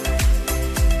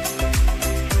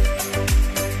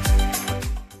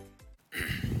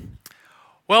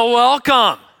Well,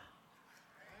 welcome.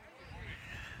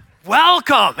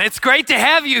 Welcome. It's great to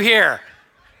have you here.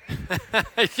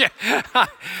 Yeah.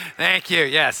 Thank you.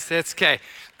 Yes, it's okay.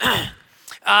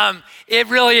 It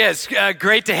really is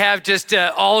great to have just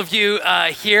all of you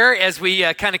here as we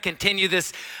kind of continue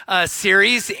this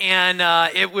series, and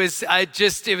it was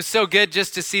so good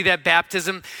just to see that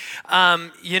baptism,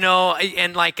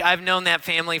 and like I've known that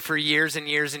family for years and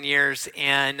years and years,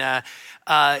 and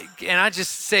I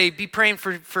just say be praying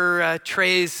for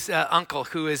Trey's uncle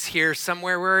who is here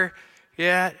somewhere.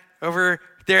 Over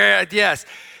there. Yes.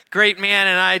 Great man,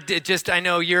 and I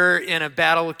know you're in a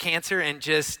battle with cancer, and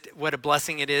just what a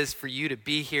blessing it is for you to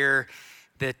be here,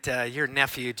 that your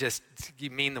nephew, you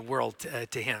mean the world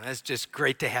to him. It's just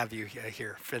great to have you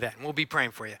here for that, and we'll be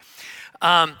praying for you.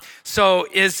 So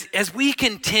as we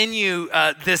continue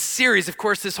this series, of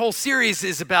course, this whole series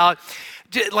is about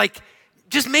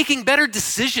just making better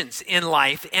decisions in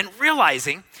life and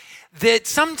realizing that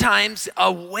sometimes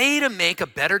a way to make a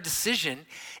better decision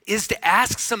is to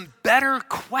ask some better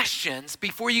questions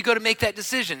before you go to make that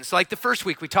decision. So like the first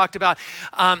week we talked about,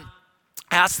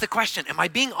 ask the question, am I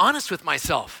being honest with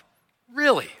myself?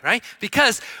 Really, right?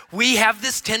 Because we have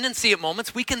this tendency at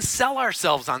moments, we can sell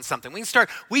ourselves on something.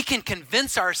 We can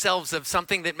convince ourselves of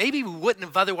something that maybe we wouldn't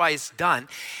have otherwise done.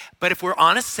 But if we're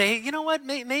honest, say, you know what,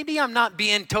 maybe I'm not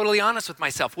being totally honest with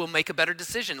myself. We'll make a better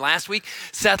decision. Last week,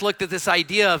 Seth looked at this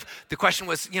idea of, the question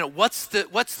was, what's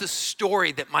the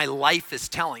story that my life is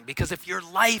telling? Because if your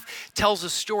life tells a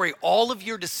story, all of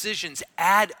your decisions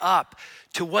add up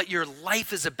to what your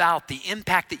life is about, the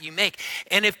impact that you make.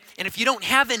 And if you don't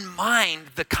have in mind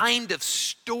the kind of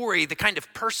story, the kind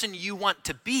of person you want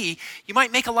to be, you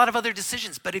might make a lot of other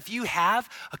decisions. But if you have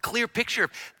a clear picture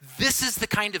of, this is the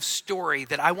kind of story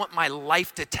that I want my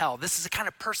life to tell, this is the kind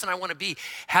of person I want to be,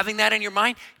 having that in your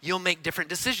mind, you'll make different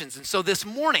decisions. And so this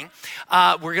morning,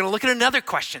 we're going to look at another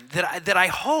question that I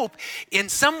hope in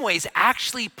some ways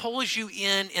actually pulls you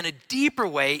in a deeper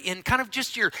way in kind of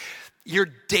just your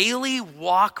daily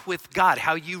walk with God,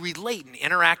 how you relate and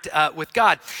interact with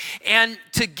God. And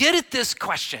to get at this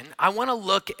question, I want to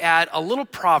look at a little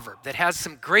proverb that has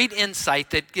some great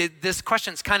insight that this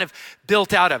question's kind of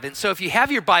built out of. And so if you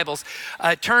have your Bibles,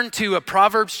 turn to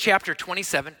Proverbs chapter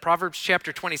 27. Proverbs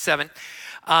chapter 27.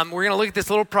 We're going to look at this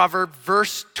little proverb,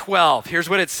 verse 12. Here's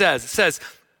what it says. It says,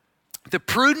 "The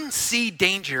prudent see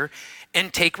danger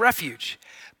and take refuge,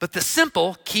 but the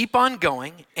simple keep on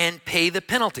going and pay the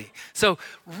penalty." So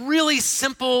really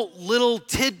simple little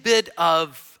tidbit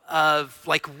of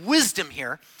like wisdom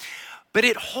here, but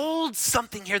it holds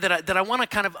something here that I want to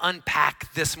kind of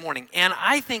unpack this morning. And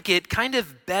I think it kind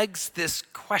of begs this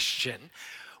question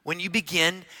when you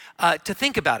begin to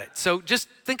think about it. So just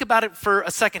think about it for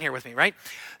a second here with me, right?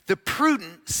 The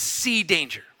prudent see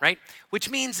danger, right? Which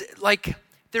means like,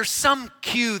 there's some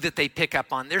cue that they pick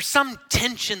up on. There's some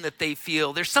tension that they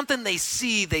feel. There's something they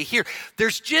see, they hear.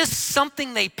 There's just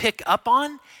something they pick up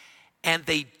on, and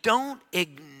they don't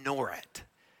ignore it.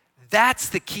 That's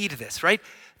the key to this, right?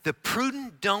 The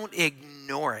prudent don't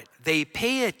ignore it. They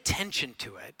pay attention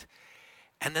to it,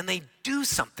 and then they do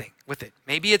something with it.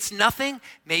 Maybe it's nothing,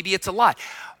 maybe it's a lot.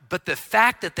 But the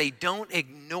fact that they don't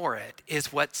ignore it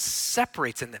is what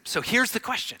separates them. So here's the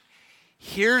question.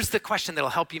 Here's the question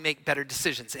that'll help you make better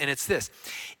decisions, and it's this.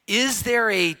 Is there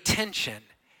a tension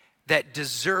that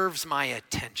deserves my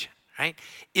attention, right?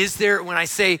 Is there, when I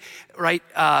say, right,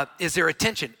 is there a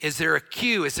tension? Is there a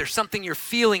cue? Is there something you're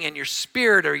feeling in your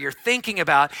spirit or you're thinking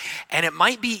about? And it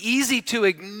might be easy to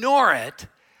ignore it,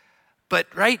 but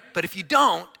if you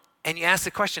don't, and you ask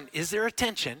the question, is there a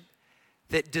tension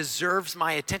that deserves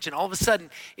my attention? All of a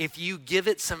sudden, if you give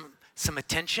it some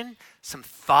attention, some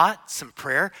thought, some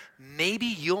prayer, maybe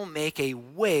you'll make a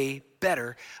way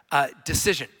better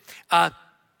decision. Let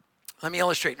me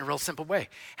illustrate in a real simple way.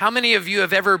 How many of you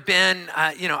have ever been,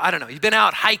 you've been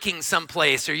out hiking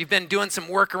someplace, or you've been doing some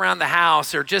work around the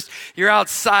house, or just you're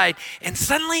outside, and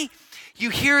suddenly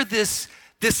you hear this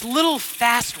little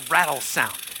fast rattle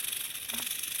sound.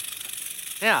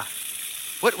 Yeah.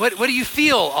 What do you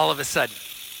feel all of a sudden?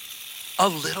 A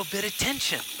little bit of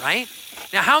tension, right?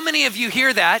 Now, how many of you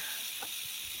hear that?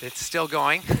 It's still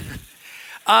going.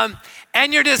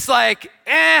 And you're just like,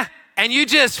 and you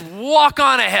just walk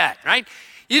on ahead, right?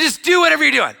 You just do whatever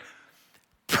you're doing.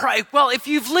 Well, if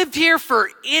you've lived here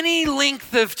for any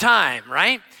length of time,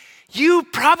 right? You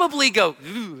probably go,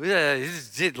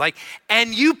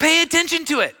 and you pay attention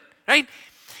to it, right?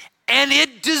 And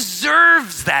it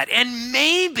deserves that. And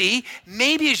maybe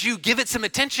as you give it some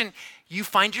attention, you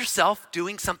find yourself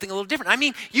doing something a little different. I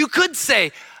mean, you could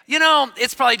say,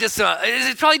 it's probably just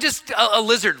a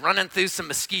lizard running through some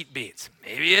mesquite beads.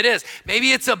 Maybe it is.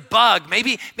 Maybe it's a bug.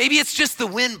 Maybe it's just the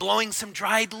wind blowing some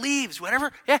dried leaves,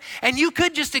 whatever. Yeah, and you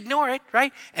could just ignore it,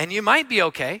 right? And you might be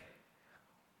okay,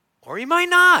 or you might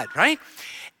not, right?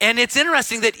 And it's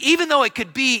interesting that even though it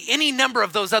could be any number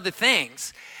of those other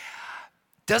things,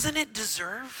 doesn't it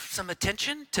deserve some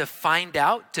attention to find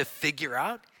out, to figure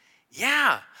out?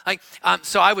 Yeah.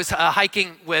 So I was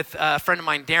hiking with a friend of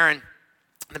mine, Darren,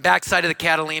 the backside of the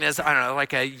Catalinas, I don't know,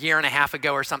 like a year and a half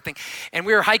ago or something. And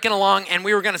we were hiking along and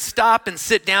we were going to stop and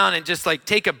sit down and just like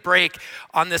take a break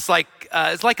on this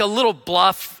it's like a little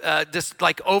bluff, just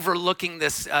like overlooking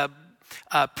this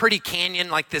pretty canyon,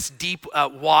 like this deep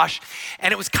wash.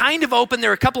 And it was kind of open. There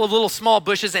were a couple of little small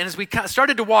bushes. And as we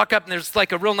started to walk up and there's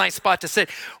like a real nice spot to sit,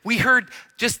 we heard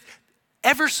just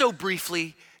ever so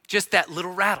briefly, just that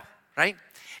little rattle, right?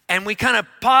 And we kind of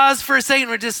paused for a second.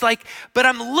 We're just like, but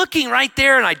I'm looking right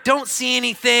there and I don't see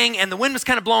anything. And the wind was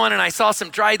kind of blowing and I saw some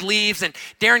dried leaves and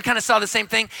Darren kind of saw the same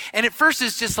thing. And at first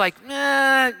it's just like,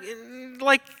 and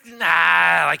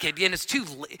it's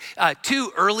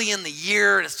too early in the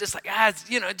year. And it's just like, it's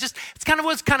kind of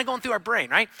what's kind of going through our brain,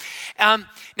 right?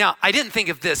 Now, I didn't think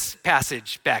of this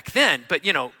passage back then, but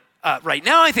right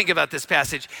now I think about this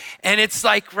passage and it's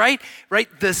like, right?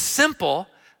 The simple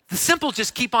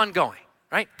just keep on going.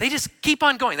 Right? They just keep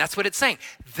on going. That's what it's saying.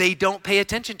 They don't pay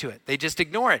attention to it. They just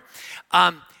ignore it.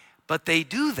 But they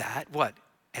do that, what?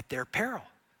 At their peril,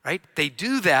 right? They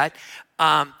do that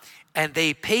and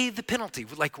they pay the penalty,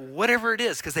 like whatever it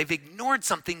is, because they've ignored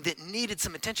something that needed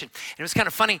some attention. And it was kind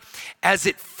of funny, as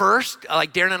it first,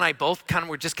 like Darren and I both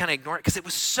were just kind of ignoring it because it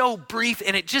was so brief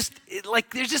and they're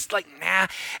just like, nah.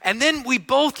 And then we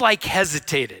both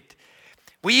hesitated.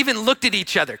 We even looked at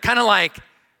each other, kind of like,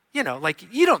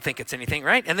 you don't think it's anything,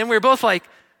 right? And then we were both like,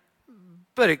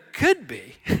 but it could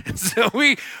be. So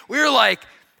we were like,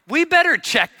 we better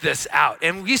check this out.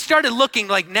 And we started looking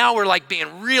now we're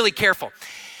being really careful.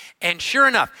 And sure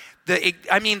enough,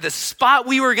 the spot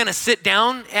we were gonna sit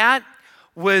down at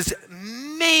was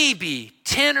maybe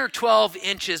 10 or 12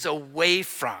 inches away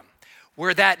from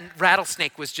where that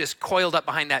rattlesnake was just coiled up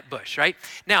behind that bush, right?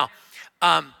 Now,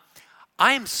 I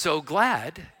am so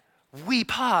glad we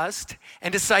paused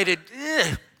and decided,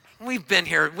 we've been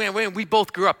here. We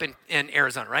both grew up in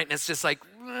Arizona, right? And it's just like,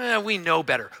 we know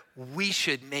better. We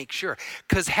should make sure.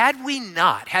 Because had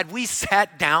we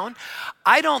sat down,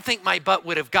 I don't think my butt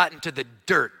would have gotten to the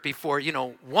dirt before,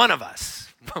 one of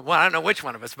us, well, I don't know which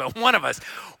one of us, but one of us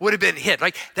would have been hit.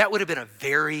 Like that would have been a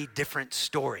very different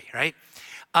story, right?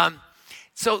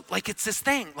 So it's this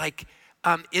thing,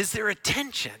 is there a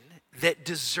tension that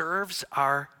deserves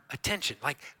our attention?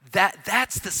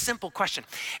 That's the simple question.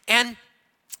 And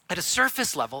at a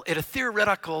surface level, at a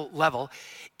theoretical level,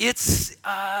 it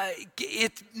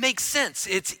makes sense.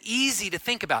 It's easy to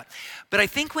think about. But I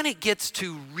think when it gets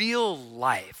to real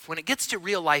life,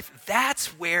 that's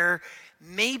where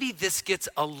maybe this gets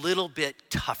a little bit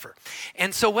tougher.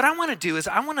 And so what I want to do is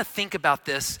I want to think about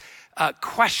this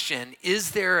question,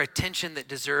 is there a tension that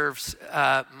deserves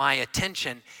my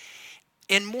attention,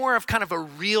 in more of kind of a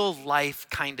real life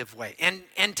kind of way.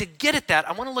 And to get at that,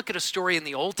 I want to look at a story in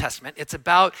the Old Testament. It's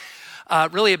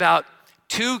really about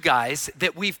two guys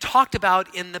that we've talked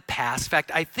about in the past. In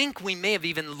fact, I think we may have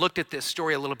even looked at this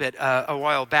story a little bit a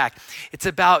while back. It's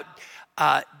about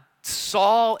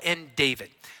Saul and David.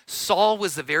 Saul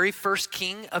was the very first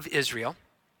king of Israel.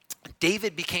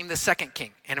 David became the second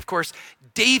king. And of course,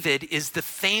 David is the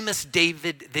famous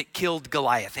David that killed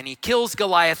Goliath. And he kills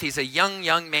Goliath. He's a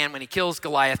young man when he kills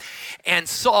Goliath. And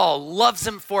Saul loves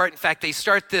him for it. In fact, they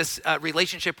start this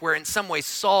relationship where in some ways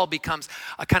Saul becomes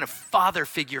a kind of father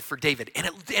figure for David. And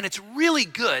it's really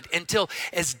good until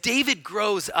as David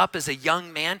grows up as a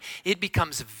young man, it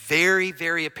becomes very,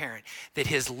 very apparent that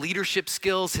his leadership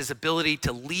skills, his ability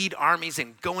to lead armies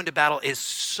and go into battle is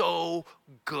so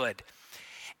good.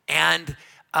 And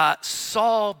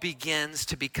Saul begins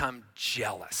to become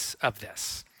jealous of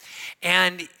this.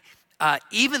 And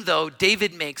even though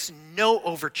David makes no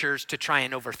overtures to try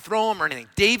and overthrow him or anything,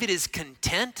 David is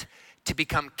content to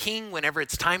become king whenever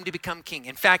it's time to become king.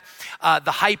 In fact,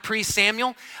 the high priest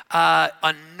Samuel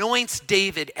anoints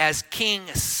David as king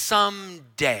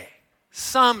someday,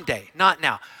 not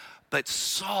now. But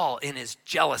Saul, in his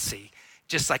jealousy,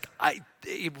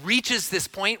 it reaches this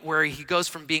point where he goes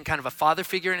from being kind of a father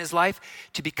figure in his life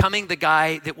to becoming the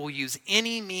guy that will use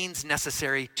any means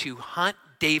necessary to hunt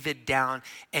David down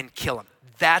and kill him.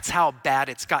 That's how bad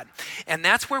it's gotten. And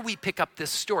that's where we pick up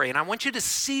this story. And I want you to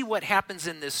see what happens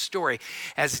in this story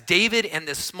as David and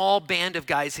this small band of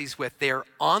guys he's with, they're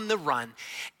on the run.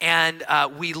 And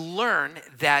we learn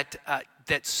that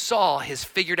that Saul has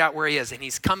figured out where he is, and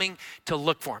he's coming to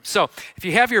look for him. So if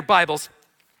you have your Bibles,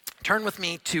 turn with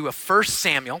me to 1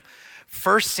 Samuel,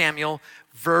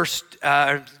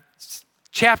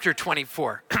 chapter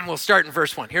 24. We'll start in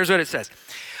verse 1. Here's what it says.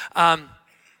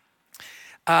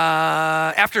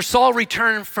 After Saul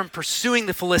returned from pursuing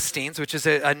the Philistines, which is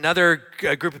another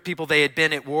group of people they had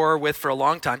been at war with for a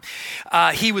long time,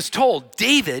 he was told,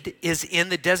 David is in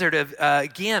the desert of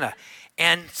Gehenna.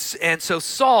 And so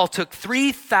Saul took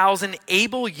 3,000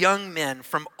 able young men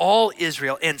from all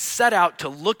Israel and set out to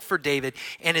look for David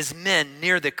and his men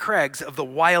near the crags of the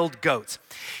wild goats.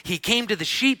 He came to the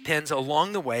sheep pens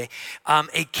along the way.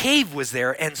 A cave was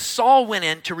there, and Saul went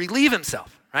in to relieve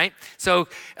himself. Right? So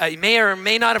you may or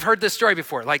may not have heard this story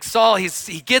before. Like Saul,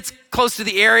 he gets close to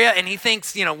the area and he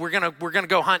thinks, we're gonna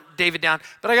go hunt David down,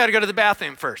 but I got to go to the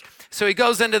bathroom first. So he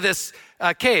goes into this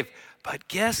cave. But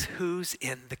guess who's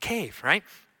in the cave, right?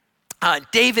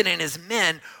 David and his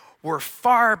men were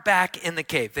far back in the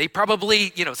cave. They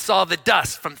probably, saw the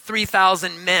dust from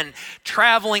 3,000 men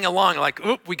traveling along. Like,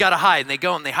 oop, we got to hide. And they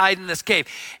go and they hide in this cave.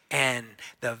 And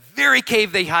the very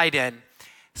cave they hide in,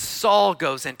 Saul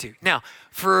goes into. Now,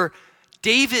 for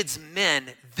David's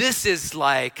men, this is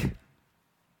like,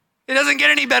 it doesn't get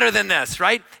any better than this,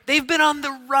 right? They've been on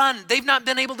the run. They've not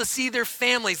been able to see their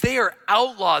families. They are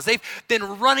outlaws. They've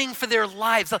been running for their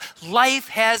lives. Life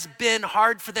has been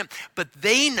hard for them, but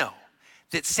they know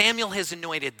that Samuel has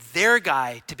anointed their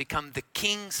guy to become the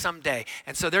king someday.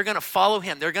 And so they're going to follow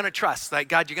him. They're going to trust, like,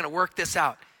 God, you're going to work this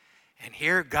out. And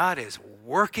here God is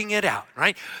working it out,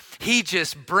 right? He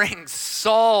just brings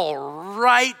Saul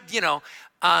right,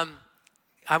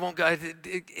 I won't go,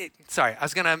 sorry, I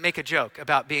was going to make a joke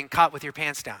about being caught with your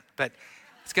pants down, but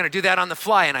I was going to do that on the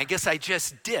fly, and I guess I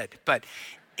just did. But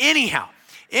anyhow,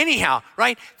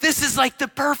 right? This is like the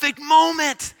perfect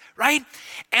moment, right?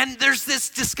 And there's this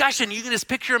discussion. You can just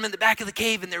picture them in the back of the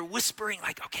cave, and they're whispering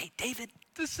like, okay, David,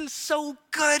 this is so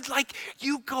good. Like,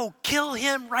 you go kill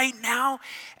him right now,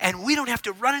 and we don't have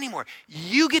to run anymore.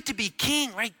 You get to be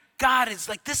king, right? God is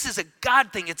like, this is a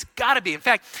God thing. It's got to be. In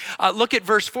fact, look at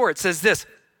verse 4. It says this.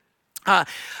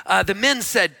 The men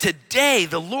said, today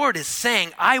the Lord is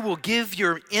saying, I will give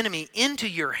your enemy into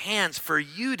your hands for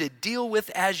you to deal with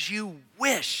as you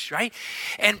wish, right?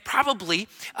 And probably,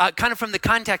 kind of from the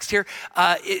context here,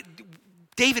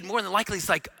 David more than likely is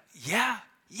like, yeah,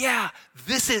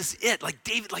 this is it. Like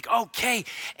David, like, okay.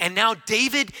 And now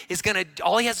David is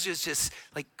all he has to do is just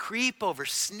like creep over,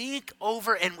 sneak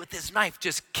over, and with his knife,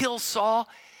 just kill Saul.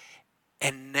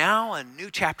 And now a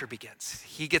new chapter begins.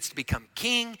 He gets to become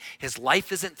king. His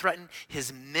life isn't threatened.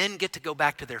 His men get to go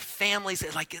back to their families.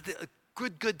 It's like a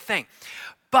good thing.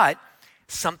 But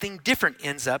something different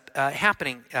ends up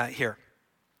happening here.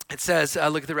 It says,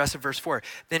 look at the rest of verse 4.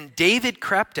 Then David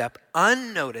crept up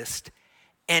unnoticed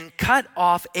and cut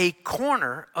off a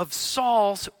corner of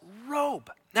Saul's robe.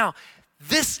 Now,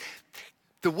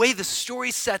 the way the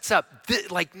story sets up,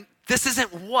 this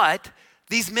isn't what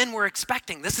these men were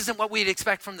expecting. This isn't what we'd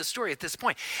expect from the story at this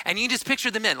point. And you just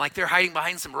picture the men, like they're hiding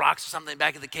behind some rocks or something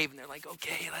back of the cave, and they're like,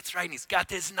 okay, that's right. And he's got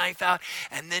this knife out.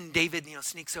 And then David,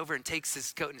 sneaks over and takes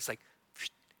his coat, and he's like,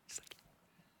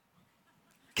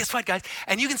 guess what, guys?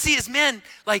 And you can see his men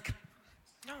like,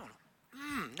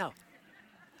 no.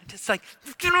 Just like,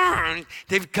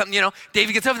 David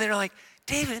gets over there, and they're like,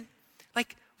 David,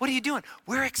 like, what are you doing?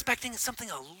 We're expecting something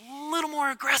a little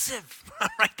more aggressive,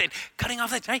 right? Then cutting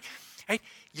off that, right?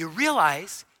 You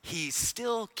realize he's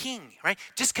still king, right?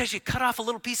 Just because you cut off a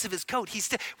little piece of his coat,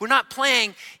 we're not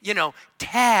playing,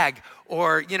 tag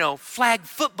or, flag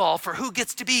football for who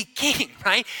gets to be king,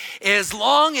 right? As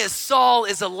long as Saul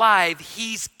is alive,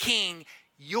 he's king,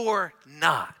 you're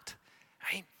not,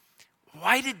 right?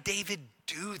 Why did David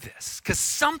do this? Because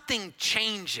something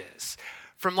changes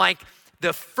from like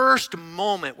the first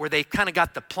moment where they kind of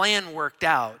got the plan worked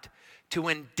out to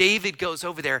when David goes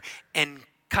over there and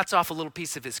cuts off a little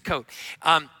piece of his coat.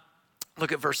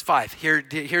 Look at verse 5.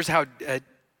 Here's how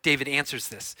David answers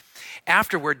this.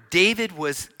 Afterward, David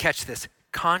was, catch this,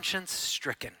 conscience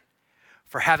stricken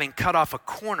for having cut off a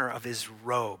corner of his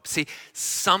robe. See,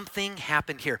 something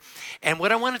happened here. And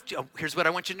here's what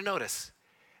I want you to notice.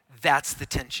 That's the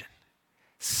tension.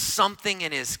 Something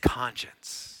in his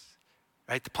conscience,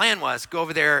 right? The plan was go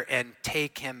over there and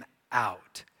take him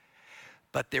out.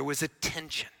 But there was a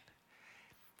tension.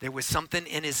 There was something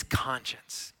in his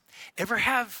conscience. Ever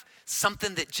have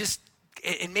something that just,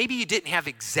 and maybe you didn't have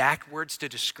exact words to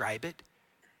describe it,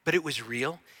 but it was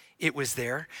real. It was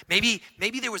there. Maybe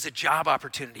there was a job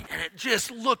opportunity and it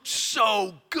just looked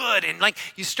so good. And like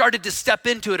you started to step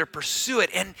into it or pursue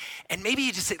it. And maybe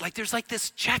you just say, like, there's like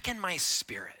this check in my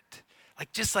spirit.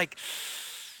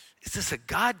 is this a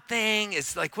God thing?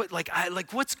 Is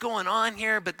what's going on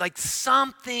here? But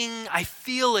I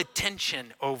feel a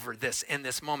tension over this in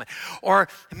this moment. Or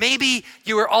maybe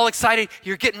you were all excited,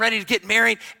 you're getting ready to get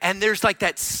married, and there's like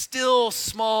that still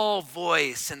small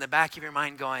voice in the back of your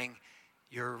mind going,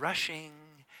 you're rushing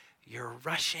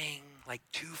like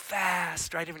too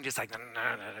fast, right? Even just like,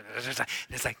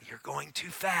 it's like you're going too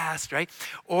fast, right?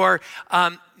 Or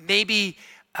maybe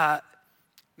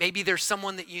there's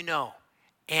someone that you know,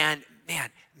 and man,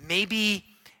 maybe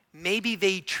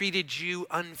they treated you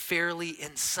unfairly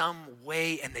in some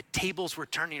way, and the tables were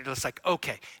turning. You're just like,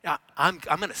 okay, now I'm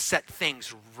going to set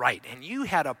things right. And you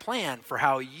had a plan for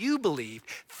how you believed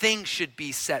things should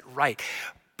be set right.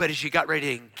 But as you got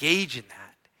ready to engage in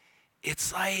that,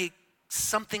 it's like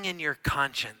something in your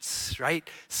conscience, right?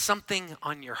 Something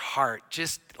on your heart,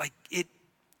 just like you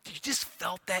just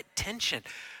felt that tension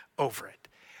over it.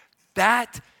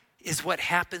 That is what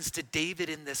happens to David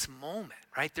in this moment,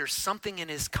 right? There's something in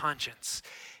his conscience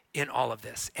in all of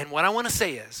this. And what I want to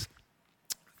say is,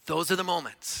 those are the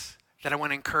moments that I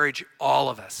want to encourage all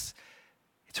of us.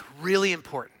 It's really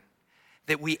important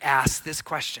that we ask this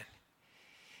question: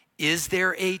 is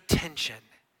there a tension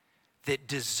that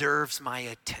deserves my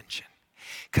attention?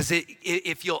 Because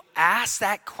if you'll ask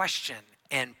that question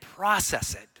and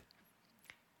process it,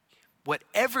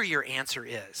 whatever your answer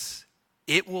is,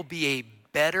 it will be a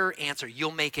better answer.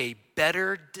 You'll make a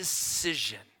better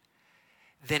decision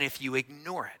than if you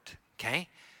ignore it, okay?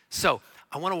 So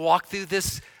I want to walk through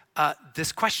this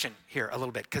question here a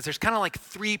little bit, because there's kind of like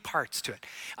three parts to it.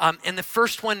 And the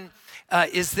first one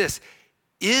is this: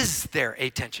 is there a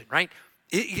tension, right?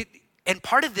 And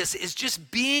part of this is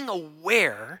just being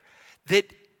aware that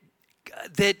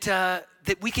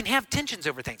we can have tensions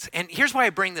over things. And here's why I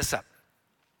bring this up.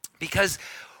 Because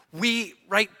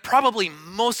probably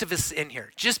most of us in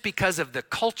here, just because of the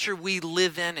culture we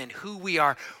live in and who we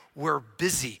are, we're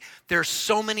busy. There's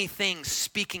so many things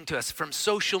speaking to us, from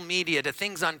social media to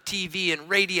things on TV and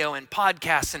radio and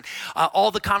podcasts and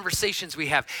all the conversations we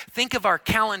have. Think of our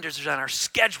calendars and our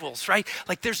schedules, right?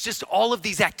 Like there's just all of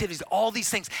these activities, all these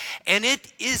things. And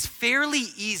it is fairly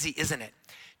easy, isn't it,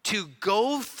 to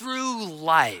go through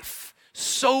life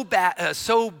so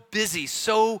busy,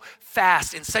 so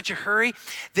fast, in such a hurry,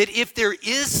 that if there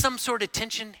is some sort of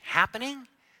tension happening,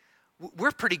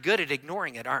 we're pretty good at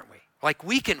ignoring it, aren't we? Like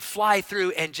we can fly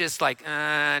through and just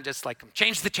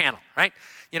change the channel, right?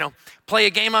 You know, play a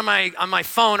game on my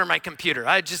phone or my computer.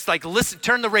 I just listen,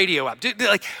 turn the radio up.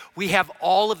 We have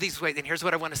all of these ways. And here's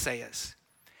what I want to say is,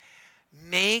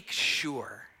 make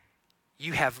sure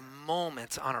you have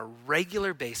moments on a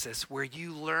regular basis where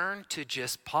you learn to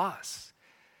just pause.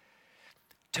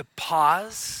 To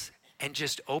pause and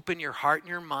just open your heart and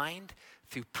your mind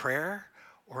through prayer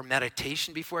or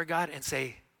meditation before God and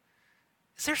say,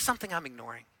 is there something I'm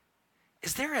ignoring?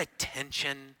 Is there a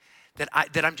tension that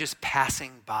I'm just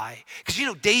passing by? Because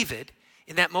David,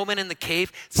 in that moment in the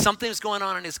cave, something was going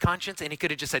on in his conscience, and he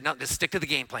could have just said, no, just stick to the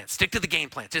game plan. Stick to the game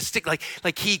plan. Just stick,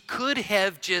 like he could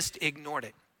have just ignored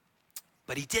it,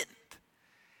 but he didn't.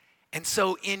 And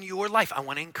so in your life, I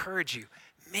want to encourage you,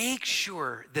 make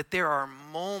sure that there are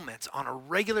moments on a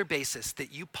regular basis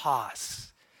that you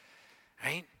pause,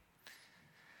 right?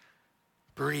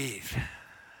 Breathe.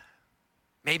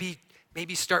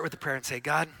 Maybe start with a prayer and say,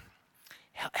 God,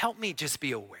 help me just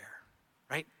be aware,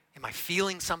 right? Am I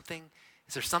feeling something?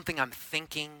 Is there something I'm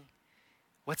thinking?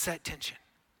 What's that tension?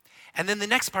 And then the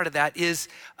next part of that is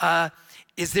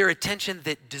there a tension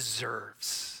that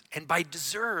deserves? And by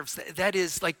deserves, that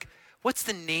is like, what's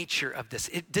the nature of this?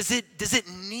 Does it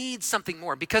need something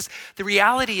more? Because the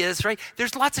reality is, right,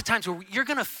 there's lots of times where you're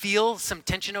gonna feel some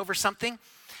tension over something,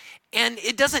 and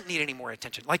it doesn't need any more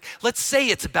attention. Like, let's say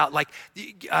it's about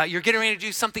you're getting ready to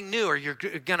do something new, or you're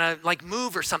gonna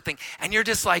move or something, and you're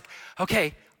just like,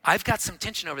 okay, I've got some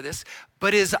tension over this,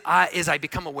 but as I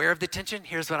become aware of the tension,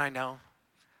 here's what I know.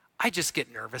 I just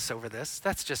get nervous over this.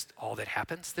 That's just all that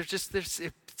happens. There's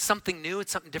something new,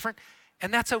 it's something different,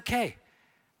 and that's okay.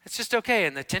 It's just okay,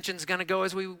 and the tension's gonna go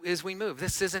as we move.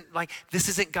 This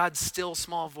isn't God's still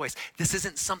small voice. This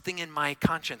isn't something in my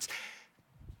conscience.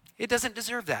 It doesn't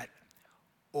deserve that.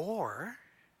 Or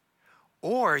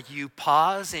you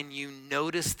pause and you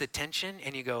notice the tension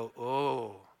and you go,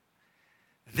 oh,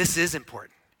 this is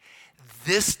important.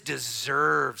 This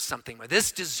deserves something more.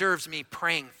 This deserves me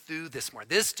praying through this more.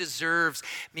 This deserves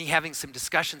me having some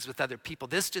discussions with other people.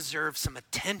 This deserves some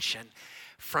attention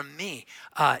from me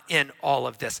in all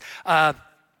of this.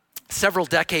 Several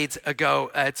decades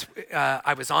ago,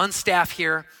 I was on staff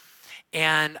here,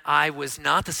 And I was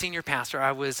not the senior pastor.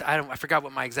 I forgot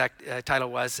what my exact title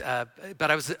was,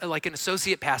 but I was like an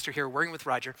associate pastor here working with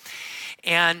Roger.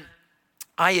 And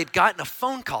I had gotten a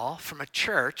phone call from a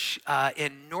church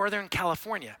in Northern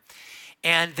California.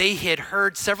 And they had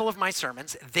heard several of my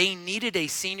sermons. They needed a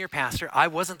senior pastor. I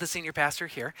wasn't the senior pastor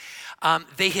here.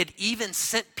 They had even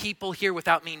sent people here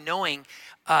without me knowing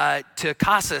to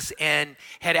Casas and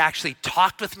had actually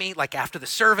talked with me like after the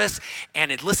service and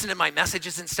had listened to my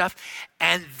messages and stuff.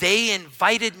 And they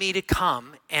invited me to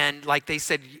come, and like they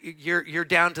said, you're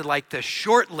down to like the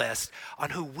short list on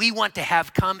who we want to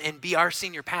have come and be our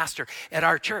senior pastor at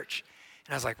our church.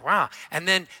 And I was like, wow. And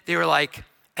then they were like,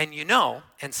 and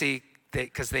and see,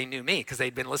 because they knew me, because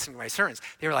they'd been listening to my sermons.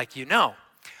 They were like,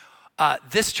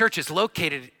 this church is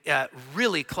located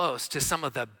really close to some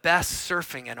of the best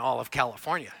surfing in all of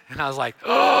California. And I was like,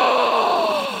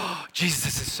 oh, Jesus,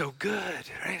 this is so good,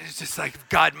 right? It's just like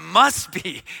God must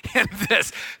be in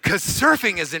this because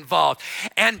surfing is involved.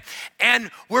 And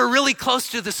we're really close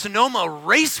to the Sonoma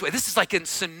Raceway. This is like in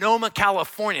Sonoma,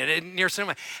 California, near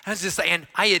Sonoma. And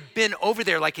I had been over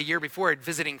there like a year before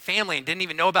visiting family and didn't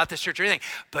even know about this church or anything.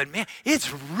 But man,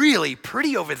 it's really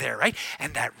pretty over there, right?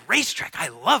 And that racetrack, I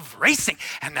love racing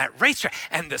and that racetrack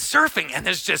and the surfing. And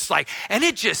there's just like, and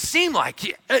it just seemed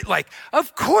like,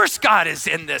 of course God is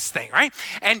in this thing, right?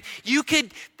 And you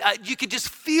could just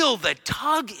feel the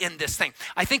tug in this thing.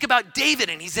 I think about David,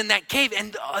 and he's in that cave,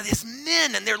 and these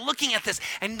men, and they're looking at this,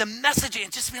 and the messaging,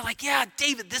 and just be like, yeah,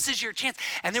 David, this is your chance.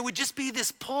 And there would just be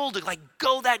this pull to like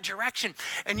go that direction.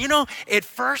 And at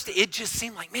first, it just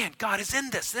seemed like, man, God is in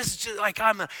this. This is just like,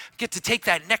 I'm gonna get to take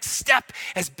that next step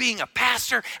as being a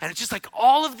pastor, and it's just like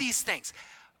all of these things.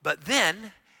 But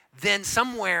then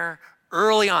somewhere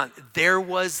early on, there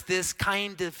was this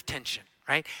kind of tension.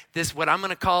 Right? This, what I'm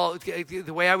going to call,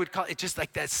 the way I would call it, just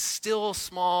like that still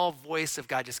small voice of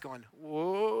God just going,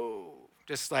 whoa,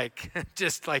 just like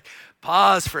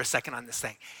pause for a second on this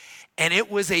thing. And it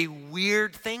was a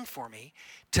weird thing for me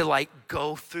to like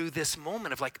go through this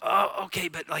moment of like, oh, okay,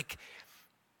 but like,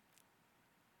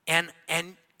 and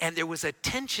there was a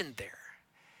tension there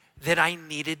that I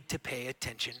needed to pay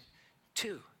attention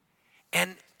to.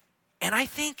 And I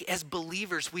think as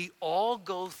believers, we all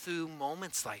go through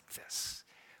moments like this.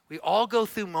 We all go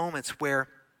through moments where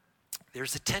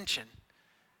there's a tension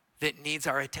that needs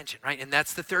our attention, right? And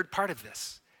that's the third part of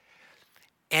this.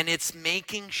 And it's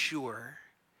making sure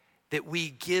that we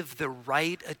give the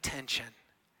right attention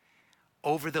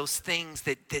over those things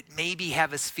that maybe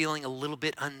have us feeling a little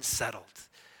bit unsettled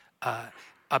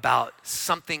about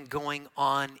something going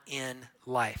on in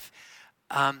life.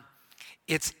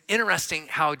 It's interesting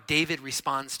how David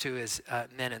responds to his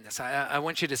men in this. I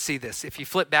want you to see this. If you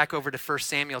flip back over to 1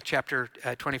 Samuel chapter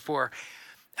 24,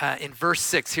 in verse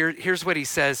 6, here's what he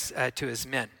says to his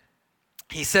men.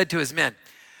 He said to his men,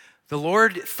 "The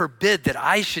Lord forbid that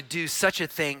I should do such a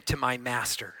thing to my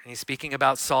master." And he's speaking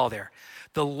about Saul there.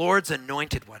 "The Lord's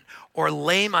anointed one, or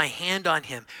lay my hand on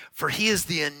him, for he is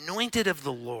the anointed of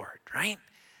the Lord," right?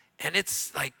 And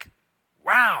it's like,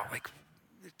 wow, like,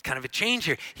 kind of a change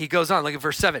here. He goes on, look at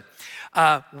verse 7.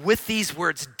 With these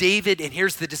words, David, and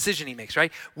here's the decision he makes,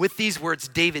 right? With these words,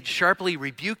 David sharply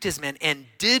rebuked his men and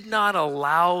did not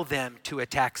allow them to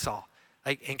attack Saul.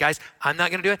 Like, and guys, I'm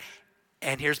not going to do it.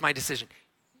 And here's my decision.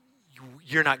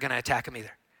 You're not going to attack him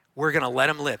either. We're going to let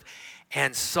him live.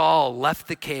 And Saul left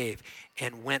the cave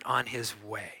and went on his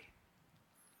way.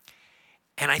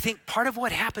 And I think part of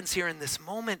what happens here in this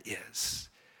moment is,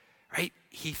 right,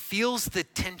 he feels the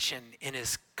tension in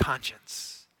his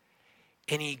conscience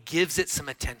and he gives it some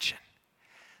attention.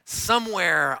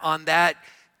 Somewhere on that,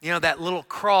 that little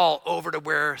crawl over to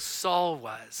where Saul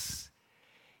was,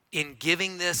 in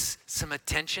giving this some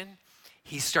attention,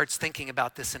 he starts thinking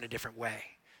about this in a different way.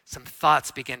 Some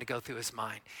thoughts begin to go through his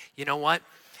mind. You know what?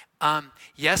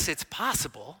 Yes, it's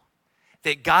possible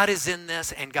that God is in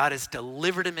this and God has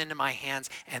delivered him into my hands,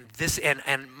 and this and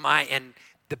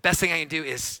the best thing I can do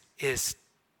is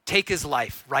take his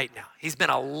life right now. He's been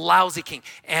a lousy king,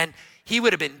 and he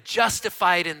would have been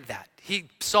justified in that.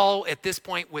 Saul at this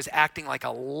point was acting like a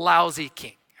lousy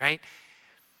king, right?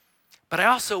 But I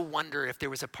also wonder if there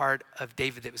was a part of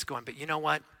David that was going, but you know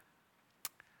what?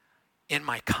 In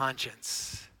my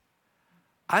conscience,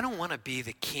 I don't want to be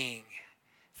the king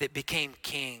that became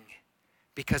king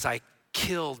because I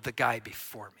killed the guy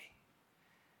before me.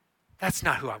 That's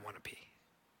not who I want to be.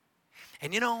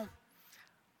 And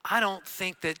I don't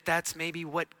think that that's maybe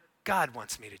what God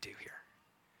wants me to do here.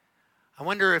 I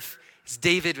wonder if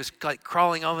David was like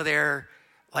crawling over there,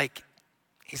 like,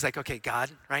 he's like, okay,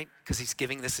 God, right? Because he's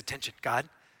giving this attention. God,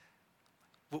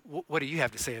 what do you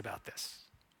have to say about this?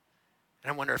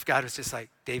 And I wonder if God was just like,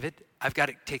 David, I've got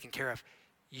it taken care of.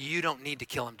 You don't need to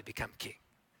kill him to become king,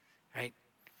 right?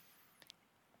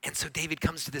 And so David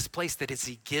comes to this place that as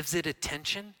he gives it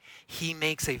attention, he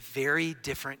makes a very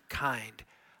different kind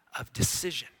of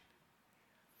decision.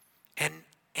 And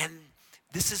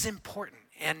this is important.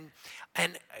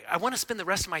 And I want to spend the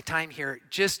rest of my time here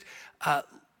just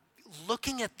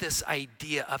looking at this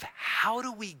idea of how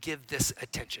do we give this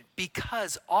attention?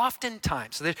 Because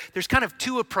oftentimes, so there's kind of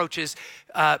two approaches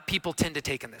people tend to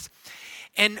take in this.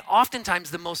 And oftentimes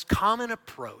the most common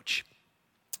approach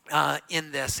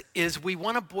in this is we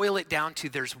want to boil it down to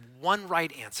there's one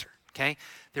right answer, okay?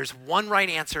 There's one right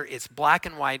answer. It's black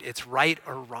and white. It's right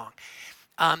or wrong.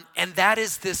 And that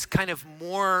is this kind of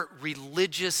more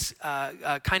religious,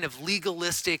 kind of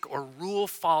legalistic or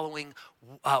rule-following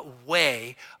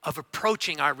way of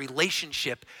approaching our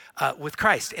relationship with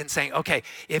Christ and saying, okay,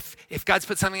 if God's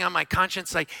put something on my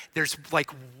conscience, like there's like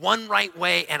one right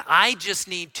way and I just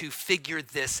need to figure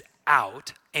this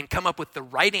out and come up with the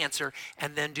right answer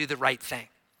and then do the right thing.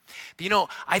 But you know,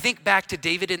 I think back to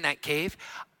David in that cave.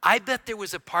 I bet there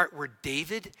was a part where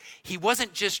David, he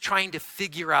wasn't just trying to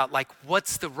figure out like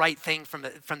what's the right thing from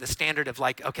the standard of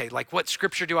like, okay, like what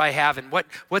scripture do I have and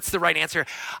what's the right answer?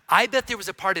 I bet there was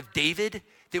a part of David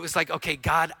that was like, okay,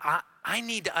 God, I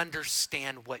need to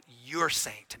understand what you're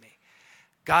saying to me.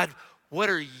 God, what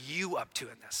are you up to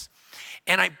in this?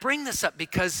 And I bring this up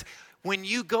because when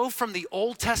you go from the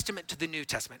Old Testament to the New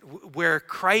Testament, where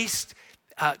Christ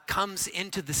comes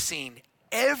into the scene,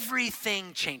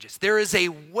 everything changes. There is a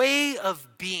way of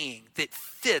being that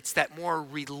fits that more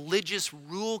religious,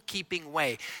 rule-keeping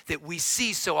way that we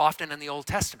see so often in the Old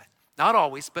Testament. Not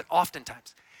always, but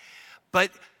oftentimes.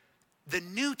 But the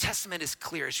New Testament is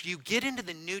clear. As you get into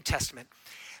the New Testament,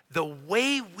 the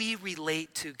way we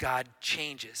relate to God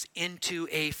changes into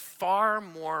a far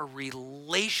more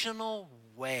relational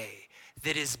way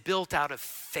that is built out of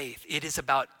faith. It is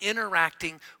about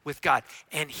interacting with God.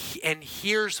 And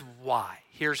here's why.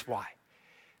 Here's why.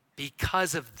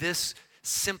 Because of this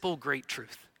simple, great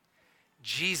truth.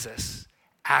 Jesus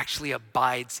actually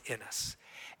abides in us.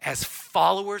 As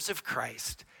followers of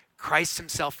Christ, Christ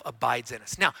himself abides in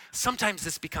us. Now, sometimes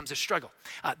this becomes a struggle.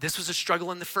 This was a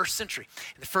struggle in the first century.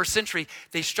 In the first century,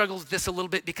 they struggled with this a little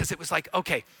bit because it was like,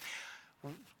 okay,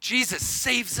 Jesus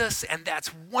saves us, and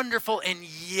that's wonderful. And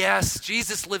yes,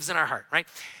 Jesus lives in our heart, right?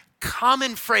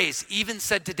 Common phrase, even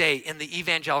said today in the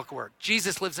evangelical world,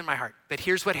 Jesus lives in my heart. But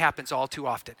here's what happens all too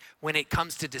often when it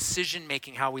comes to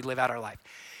decision-making, how we live out our life.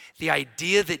 The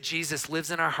idea that Jesus lives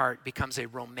in our heart becomes a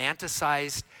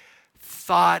romanticized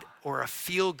thought or a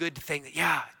feel-good thing that,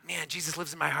 yeah, man, Jesus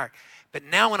lives in my heart. But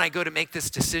now when I go to make this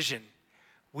decision,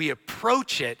 we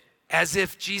approach it as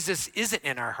if Jesus isn't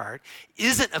in our heart,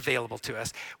 isn't available to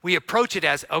us. We approach it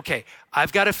as, okay,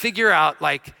 I've got to figure out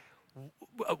like,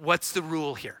 what's the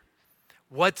rule here?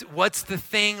 What's the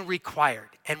thing required?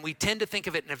 And we tend to think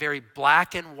of it in a very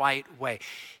black and white way.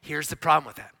 Here's the problem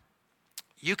with that.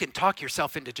 You can talk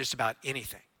yourself into just about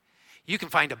anything. You can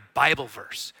find a Bible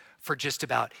verse for just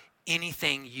about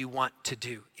anything you want to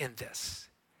do in this.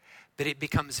 But it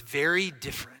becomes very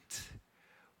different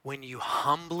when you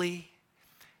humbly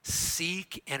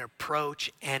seek and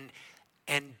approach and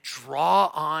draw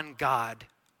on God,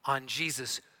 on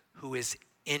Jesus who is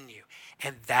in you.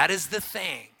 And that is the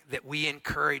thing that we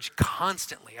encourage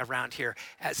constantly around here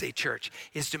as a church,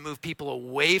 is to move people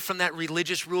away from that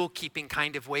religious rule-keeping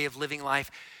kind of way of living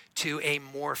life to a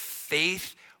more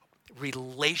faith,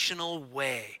 relational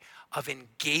way of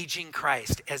engaging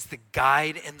Christ as the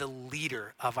guide and the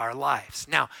leader of our lives.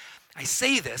 Now, I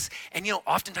say this, and you know,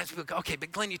 oftentimes people go, okay,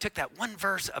 but Glenn, you took that one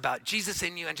verse about Jesus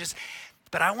in you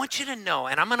but I want you to know,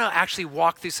 and I'm going to actually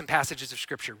walk through some passages of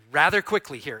scripture rather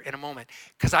quickly here in a moment,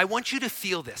 because I want you to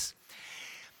feel this.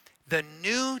 The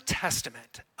New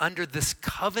Testament, under this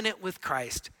covenant with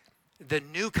Christ, the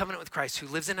new covenant with Christ who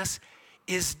lives in us,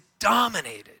 is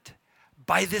dominated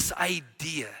by this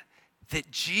idea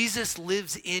that Jesus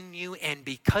lives in you, and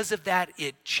because of that,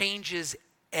 it changes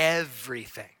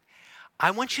everything. I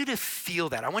want you to feel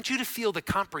that. I want you to feel the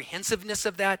comprehensiveness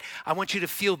of that. I want you to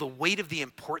feel the weight of the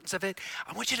importance of it.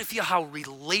 I want you to feel how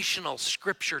relational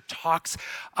Scripture talks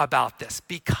about this,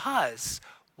 because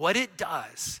what it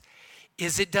does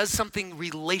is it does something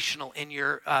relational in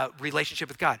your relationship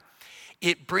with God.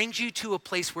 It brings you to a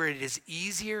place where it is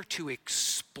easier to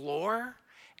explore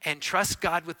and trust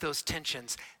God with those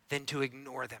tensions than to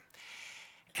ignore them.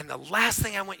 And the last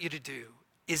thing I want you to do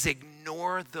is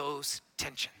ignore those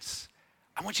tensions.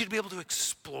 I want you to be able to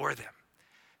explore them.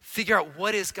 Figure out,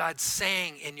 what is God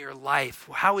saying in your life?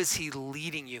 How is he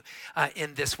leading you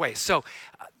in this way? So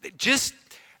just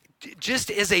just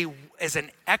as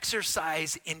an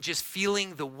exercise in just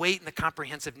feeling the weight and the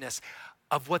comprehensiveness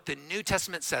of what the New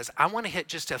Testament says, I want to hit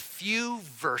just a few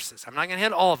verses. I'm not going to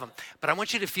hit all of them, but I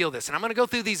want you to feel this. And I'm going to go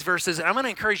through these verses, and I'm going to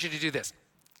encourage you to do this.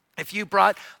 If you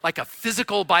brought like a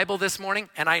physical Bible this morning,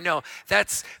 and I know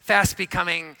that's fast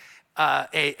becoming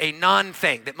a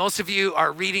non-thing, that most of you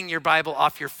are reading your Bible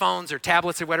off your phones or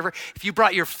tablets or whatever. If you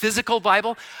brought your physical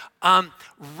Bible,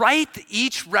 write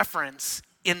each reference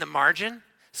in the margin.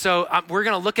 So we're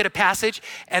going to look at a passage,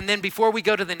 and then before we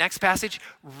go to the next passage,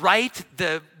 write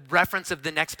the reference of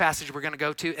the next passage we're going to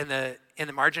go to in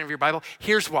the margin of your Bible.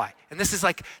 Here's why. And this is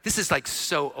like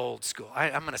so old school.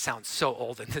 I'm going to sound so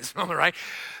old in this moment, right?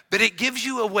 But it gives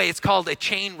you a way. It's called a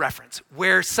chain reference,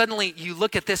 where suddenly you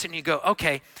look at this and you go,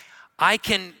 okay, I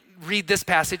can read this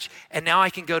passage, and now I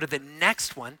can go to the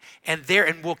next one, and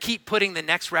we'll keep putting the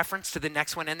next reference to the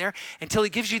next one in there until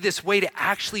it gives you this way to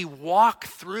actually walk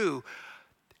through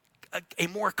a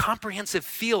more comprehensive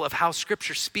feel of how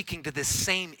Scripture's speaking to this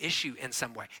same issue in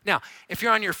some way. Now, if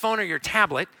you're on your phone or your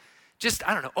tablet, just,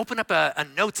 open up a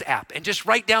notes app and just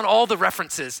write down all the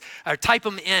references or type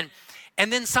them in,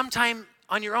 and then sometime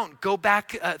on your own, go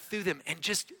back through them and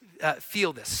just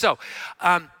feel this. So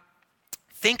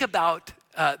think about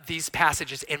these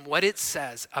passages and what it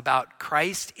says about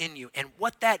Christ in you and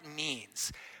what that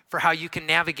means for how you can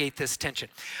navigate this tension.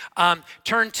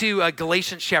 Turn to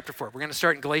Galatians chapter 4. We're going to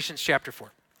start in Galatians chapter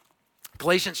 4.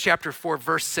 Galatians chapter 4,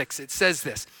 verse 6. It says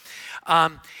this,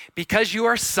 because you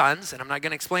are sons, and I'm not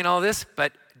going to explain all of this,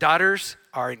 but daughters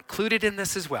are included in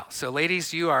this as well. So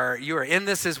ladies, you are in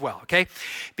this as well, okay?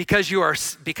 Because you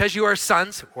are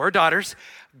sons or daughters,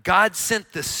 God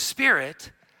sent the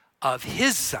Spirit of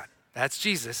his Son, that's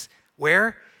Jesus,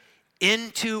 where?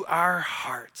 Into our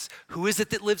hearts. Who is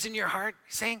it that lives in your heart?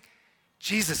 He's saying,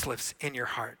 Jesus lives in your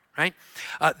heart, right?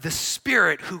 The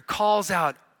Spirit who calls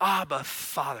out, Abba,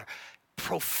 Father.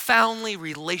 Profoundly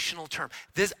relational term.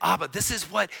 This Abba, this is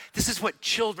what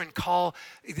children call,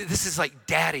 this is like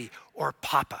daddy or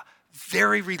papa.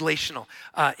 Very relational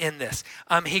in this.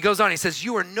 He goes on, he says,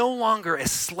 you are no longer a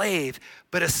slave,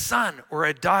 but a son or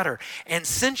a daughter. And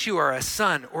since you are a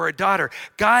son or a daughter,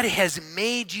 God has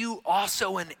made you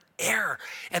also an heir.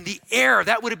 And the heir,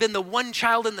 that would have been the one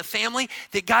child in the family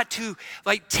that got to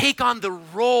take on the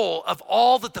role of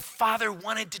all that the father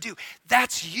wanted to do.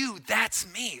 That's you, that's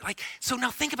me. So now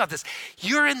think about this.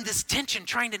 You're in this tension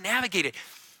trying to navigate it.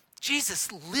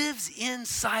 Jesus lives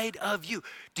inside of you.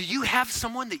 Do you have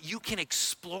someone that you can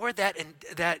explore that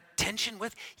tension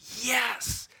with?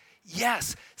 Yes.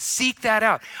 Seek that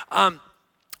out.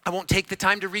 I won't take the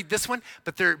time to read this one,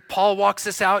 but Paul walks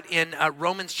this out in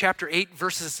Romans chapter 8,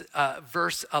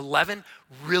 verse 11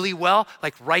 really well.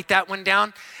 Write that one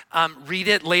down. Read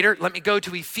it later. Let me go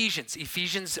to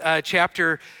Ephesians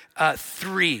chapter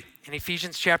 3. In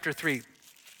Ephesians chapter 3.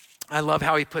 I love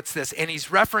how he puts this, and he's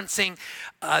referencing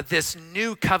this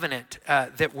new covenant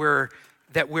that we're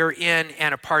in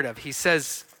and a part of. He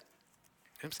says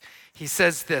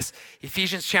this,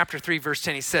 Ephesians chapter 3, verse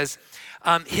 10. He says,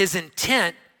 his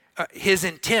intent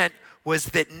was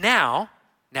that now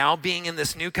being in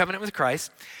this new covenant with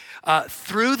Christ,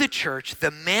 through the church,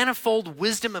 the manifold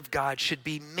wisdom of God should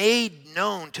be made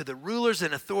known to the rulers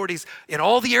and authorities in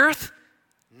all the earth.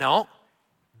 No,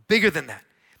 bigger than that.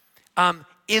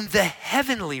 In the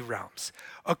heavenly realms,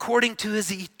 according to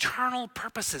his eternal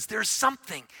purposes. There's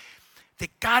something that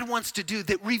God wants to do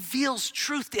that reveals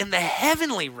truth in the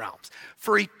heavenly realms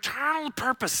for eternal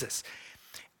purposes.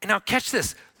 And now catch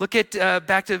this. Look at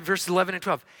back to verses 11 and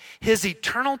 12. His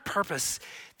eternal purpose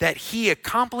that he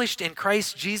accomplished in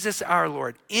Christ Jesus our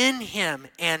Lord, in him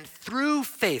and through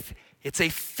faith. It's a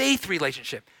faith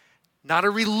relationship, not a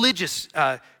religious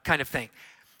kind of thing.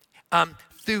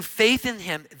 Through faith in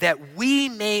him, that we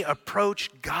may approach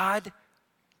God,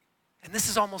 and this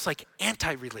is almost like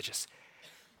anti-religious,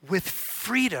 with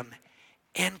freedom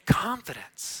and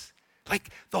confidence.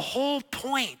 The whole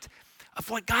point of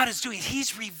what God is doing,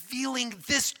 he's revealing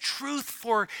this truth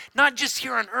for not just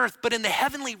here on earth, but in the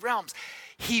heavenly realms.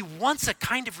 He wants a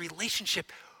kind of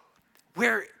relationship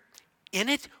where in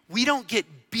it, we don't get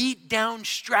beat down,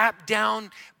 strapped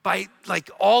down by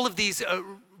all of these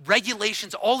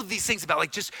regulations, all of these things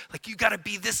about you got to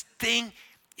be this thing.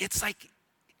 It's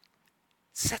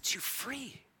sets you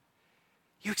free.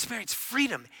 You experience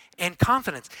freedom and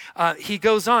confidence. He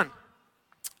goes on.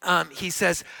 He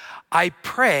says, I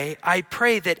pray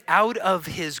that out of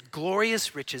his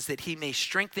glorious riches that he may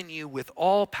strengthen you with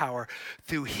all power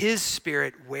through his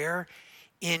Spirit, where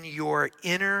in your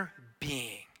inner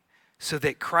being, so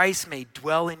that Christ may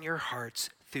dwell in your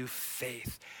hearts through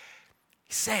faith.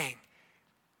 He's saying,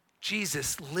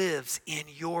 Jesus lives in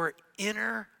your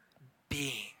inner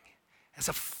being. As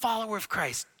a follower of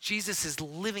Christ, Jesus is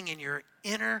living in your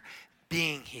inner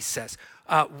being, he says.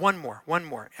 One more.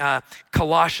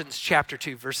 Colossians chapter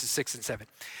 2, verses 6 and 7.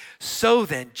 So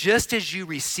then, just as you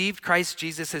received Christ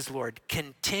Jesus as Lord,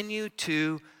 continue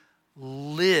to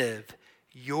live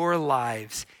your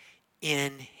lives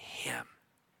in him,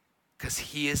 because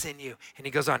he is in you. And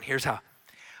he goes on, here's how.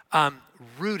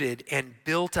 Rooted and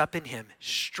built up in him,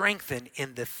 strengthened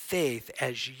in the faith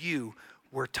as you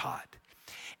were taught.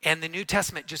 And the New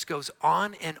Testament just goes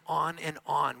on and on and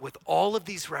on with all of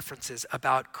these references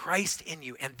about Christ in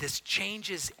you, and this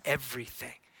changes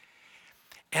everything.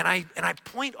 And I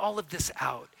point all of this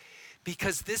out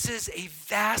because this is a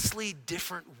vastly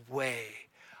different way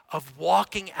of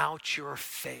walking out your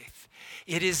faith.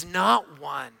 It is not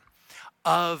one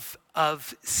of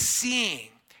seeing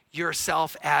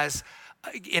yourself as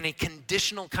in a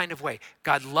conditional kind of way.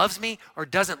 God loves me or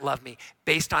doesn't love me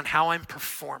based on how I'm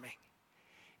performing.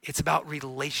 It's about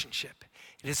relationship.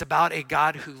 It is about a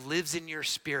God who lives in your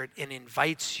spirit and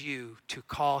invites you to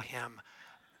call him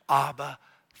Abba,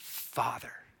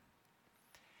 Father.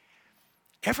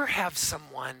 Ever have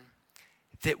someone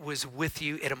that was with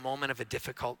you at a moment of a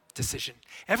difficult decision?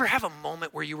 Ever have a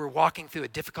moment where you were walking through a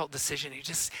difficult decision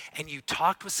and you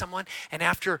talked with someone, and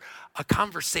after a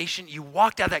conversation, you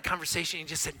walked out of that conversation and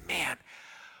you just said, man,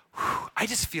 I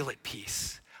just feel at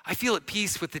peace. I feel at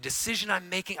peace with the decision I'm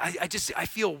making. I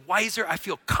feel wiser. I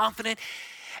feel confident.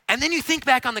 And then you think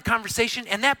back on the conversation,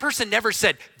 and that person never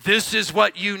said, this is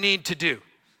what you need to do,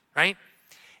 right?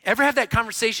 Ever have that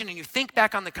conversation and you think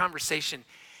back on the conversation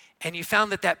and you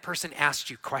found that person asked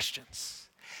you questions?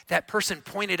 That person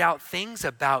pointed out things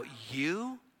about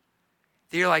you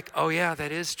that you're like, oh yeah,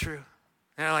 that is true.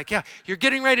 And they're like, yeah, you're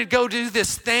getting ready to go do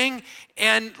this thing,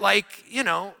 and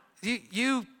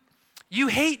you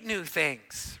hate new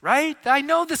things, right? I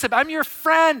know this I'm your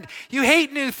friend. You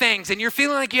hate new things and you're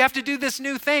feeling like you have to do this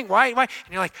new thing. Why? And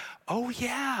you're like, oh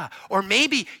yeah. Or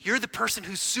maybe you're the person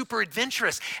who's super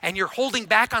adventurous and you're holding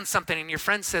back on something, and your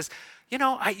friend says,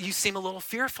 you seem a little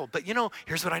fearful, but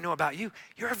here's what I know about you.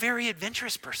 You're a very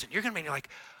adventurous person. You're gonna be like,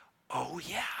 oh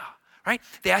yeah. Right?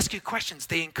 They ask you questions,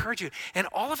 they encourage you, and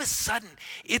all of a sudden,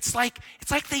 it's like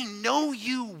they know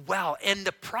you well, and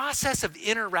the process of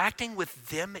interacting with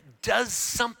them does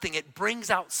something. It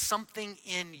brings out something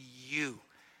in you.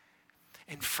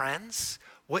 And friends,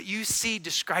 what you see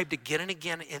described again and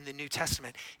again in the New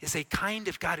Testament is a kind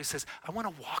of God who says, I want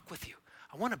to walk with you.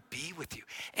 I want to be with you.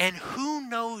 And who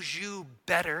knows you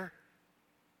better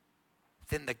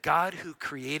than the God who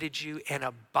created you and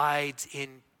abides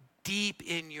deep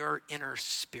in your inner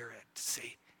spirit,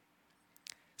 see?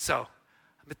 So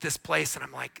I'm at this place and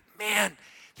I'm like, man,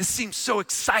 this seems so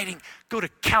exciting. Go to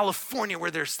California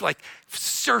where there's like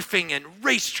surfing and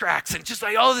racetracks and just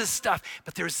like all this stuff.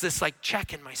 But there's this like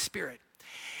check in my spirit.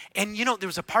 And there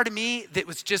was a part of me that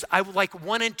was just, I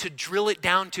wanted to drill it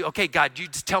down to, okay, God, you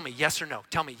just tell me yes or no.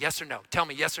 Tell me yes or no. Tell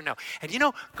me yes or no. And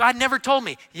God never told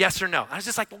me yes or no. I was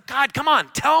just like, well, God, come on,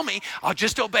 tell me. I'll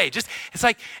just obey. It's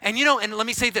like, and let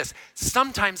me say this.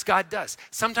 Sometimes God does.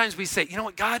 Sometimes we say, you know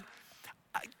what, God,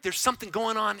 there's something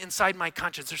going on inside my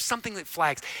conscience. There's something that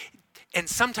flags. And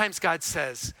sometimes God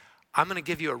says, I'm going to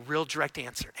give you a real direct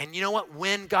answer. And you know what?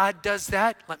 When God does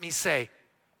that, let me say,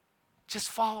 just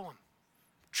follow him.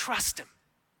 Trust him.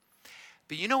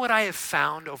 But you know what I have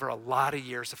found over a lot of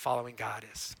years of following God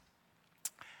is,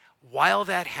 while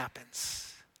that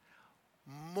happens,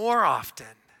 more often,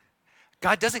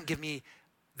 God doesn't give me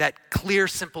that clear,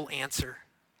 simple answer.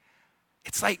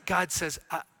 It's like God says,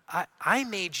 I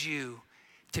made you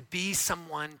to be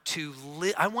someone to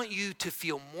live. I want you to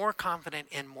feel more confident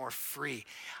and more free.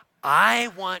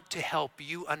 I want to help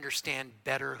you understand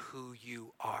better who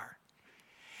you are.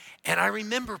 And I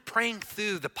remember praying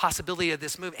through the possibility of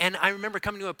this move. And I remember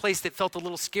coming to a place that felt a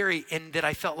little scary, and that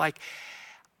I felt like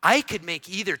I could make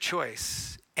either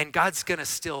choice and God's gonna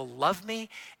still love me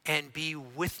and be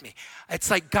with me. It's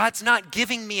like God's not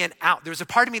giving me an out. There was a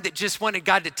part of me that just wanted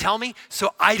God to tell me so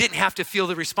I didn't have to feel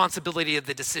the responsibility of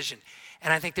the decision.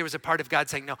 And I think there was a part of God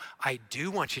saying, no, I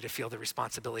do want you to feel the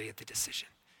responsibility of the decision,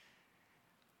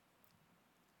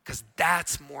 because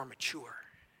that's more mature.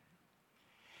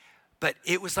 But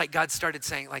it was like God started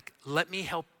saying, like, let me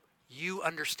help you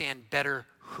understand better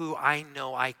who I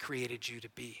know I created you to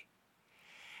be.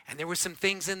 And there were some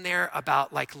things in there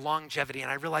about like longevity.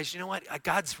 And I realized, you know what?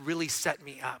 God's really set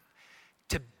me up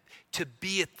to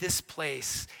be at this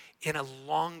place in a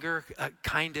longer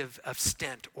kind of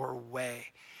stint or way.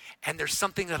 And there's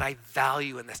something that I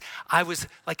value in this. I was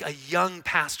like a young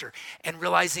pastor and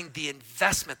realizing the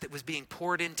investment that was being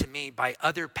poured into me by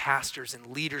other pastors and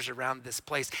leaders around this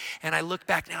place. And I look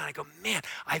back now and I go, man,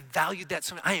 I valued that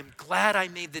so much. I am glad I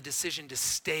made the decision to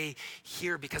stay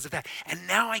here because of that. And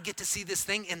now I get to see this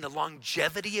thing in the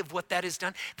longevity of what that has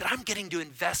done, that I'm getting to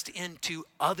invest into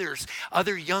others,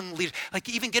 other young leaders, like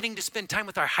even getting to spend time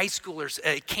with our high schoolers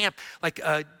at camp like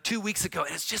 2 weeks ago.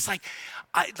 And it's just like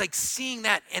seeing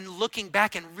that and looking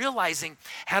back and realizing,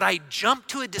 had I jumped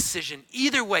to a decision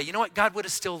either way, you know what, God would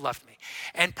have still loved me.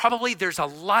 And probably there's a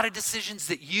lot of decisions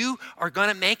that you are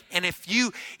gonna make. And if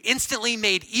you instantly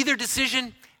made either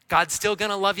decision, God's still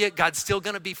gonna love you, God's still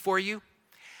gonna be for you.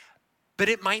 But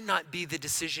it might not be the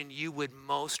decision you would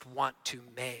most want to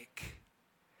make.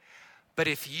 But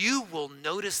if you will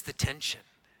notice the tension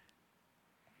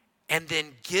and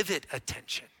then give it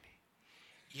attention,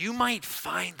 you might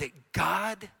find that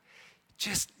God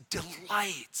just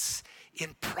delights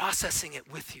in processing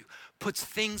it with you, puts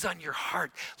things on your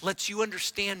heart, lets you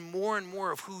understand more and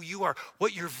more of who you are,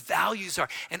 what your values are.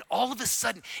 And all of a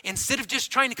sudden, instead of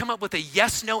just trying to come up with a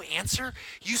yes, no answer,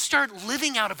 you start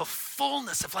living out of a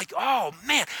fullness of like, oh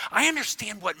man, I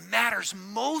understand what matters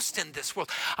most in this world.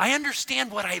 I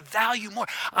understand what I value more.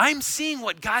 I'm seeing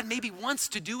what God maybe wants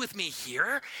to do with me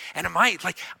here. And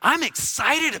I'm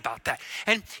excited about that.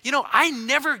 And you know, I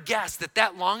never guessed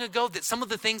that long ago that some of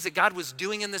the things that God was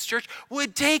doing in this church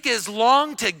would take as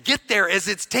long to get there as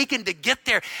it's taken to get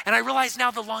there. And I realize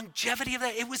now the longevity of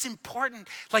that, it was important,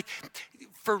 like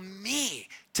for me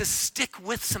to stick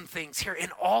with some things here in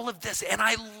all of this. And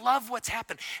I love what's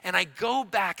happened. And I go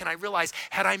back and I realize,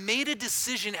 had I made a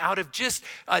decision out of just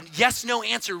a yes, no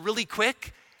answer really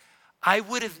quick, I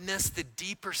would have missed the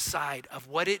deeper side of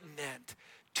what it meant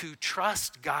to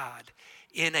trust God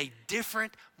in a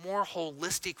different, more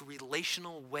holistic,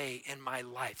 relational way in my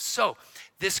life. So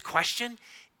this question,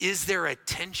 is there a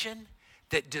tension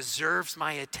that deserves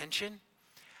my attention?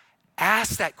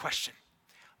 Ask that question.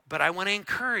 But I want to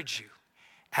encourage you,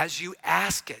 as you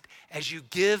ask it, as you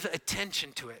give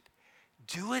attention to it,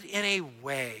 do it in a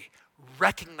way,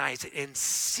 recognize it, and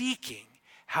seeking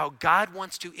how God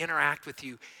wants to interact with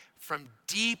you from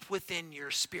deep within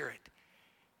your spirit.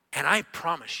 And I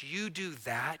promise you do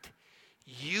that,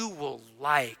 you will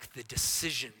like the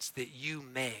decisions that you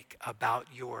make about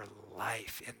your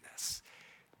life in this.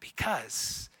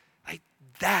 Because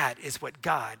that is what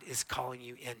God is calling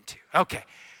you into. Okay,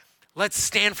 let's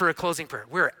stand for a closing prayer.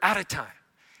 We're out of time.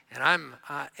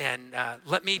 And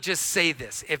let me just say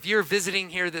this. If you're visiting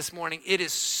here this morning, it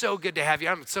is so good to have you.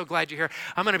 I'm so glad you're here.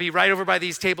 I'm going to be right over by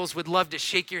these tables. Would love to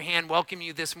shake your hand, welcome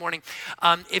you this morning.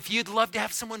 If you'd love to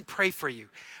have someone pray for you,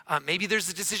 maybe there's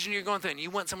a decision you're going through and you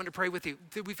want someone to pray with you.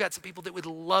 We've got some people that would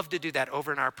love to do that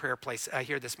over in our prayer place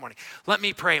here this morning. Let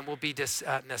me pray and we'll be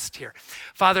dismissed here.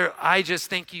 Father, I just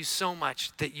thank you so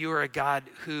much that you are a God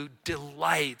who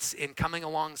delights in coming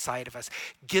alongside of us,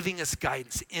 giving us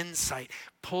guidance, insight,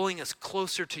 pulling us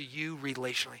closer to you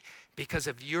relationally because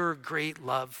of your great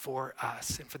love for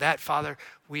us. And for that, Father,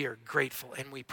 we are grateful and we